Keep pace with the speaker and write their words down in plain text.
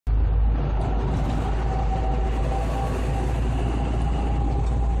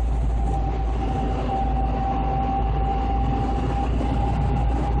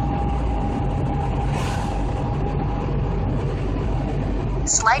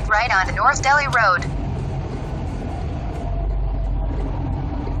slight right onto North Delhi Road.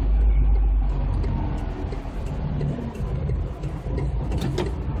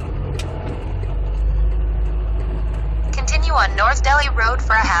 Continue on North Delhi Road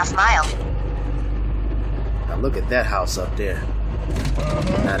for a half-mile. Now look at that house up there.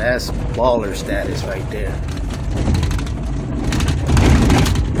 Now that's baller status right there.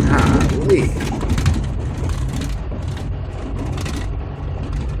 Golly.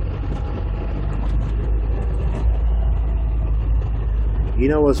 You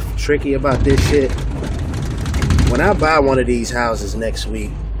know what's tricky about this shit? When I buy one of these houses next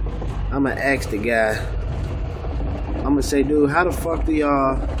week, I'm gonna ask the guy, I'm gonna say, dude, how the fuck do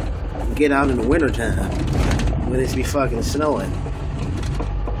y'all get out in the wintertime when it's be fucking snowing?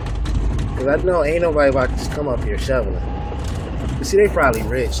 Cause I know ain't nobody about to just come up here shoveling. But see, they probably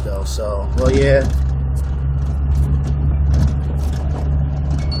rich though, so, well, yeah.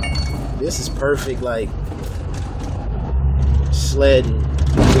 This is perfect, like, sledding.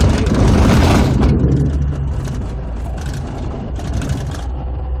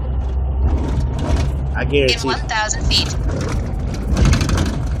 I guarantee. In 1,000 feet.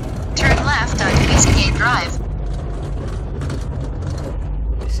 Turn left on Eastgate Drive.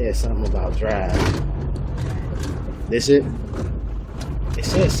 It said something about drive. This it? It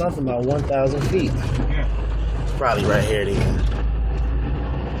said something about 1,000 feet. Yeah. It's probably right here then.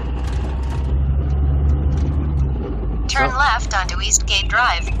 Turn left onto Eastgate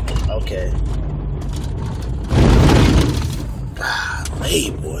Drive. Okay. Hey,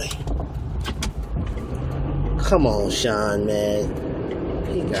 boy. Come on, Sean, man.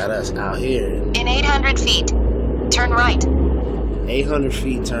 He got us out here. In 800 feet, turn right. 800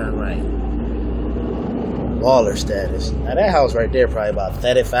 feet, turn right. Baller status. Now that house right there probably about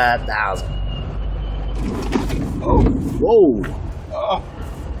 35,000. Oh, whoa. Oh.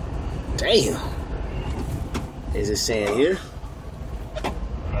 Damn. Is it saying here?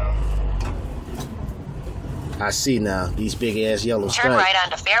 No. I see now. These big ass yellow stripes. Turn right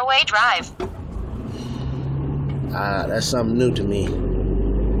onto Fairway Drive. Ah, that's something new to me.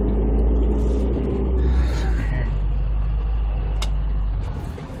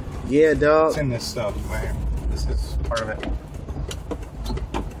 Yeah, dog. It's in this stuff, man. This is part of it.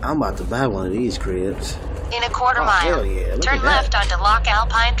 I'm about to buy one of these cribs. In a quarter mile, Hell yeah. Look turn at that. left onto Loch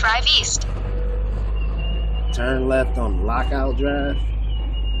Alpine Drive East. Turn left on Lockout Drive.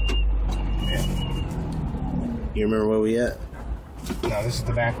 Yeah. You remember where we at? No, this is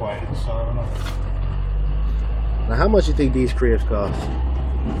the back way, so I don't know. Now, how much you think these cribs cost?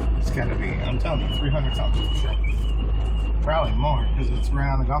 It's gotta be, I'm telling you, 300 something for sure. Probably more, because it's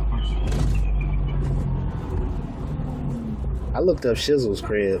around the golf course. I looked up Shizzle's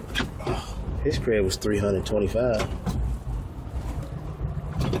crib. His crib was $325.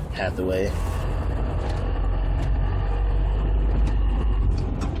 Hathaway.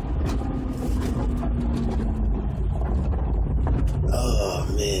 Oh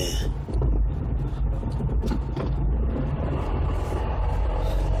man.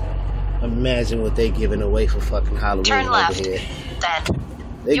 Imagine what they giving away for fucking Halloween Turn left. over here. Then,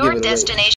 They your giving away. destination.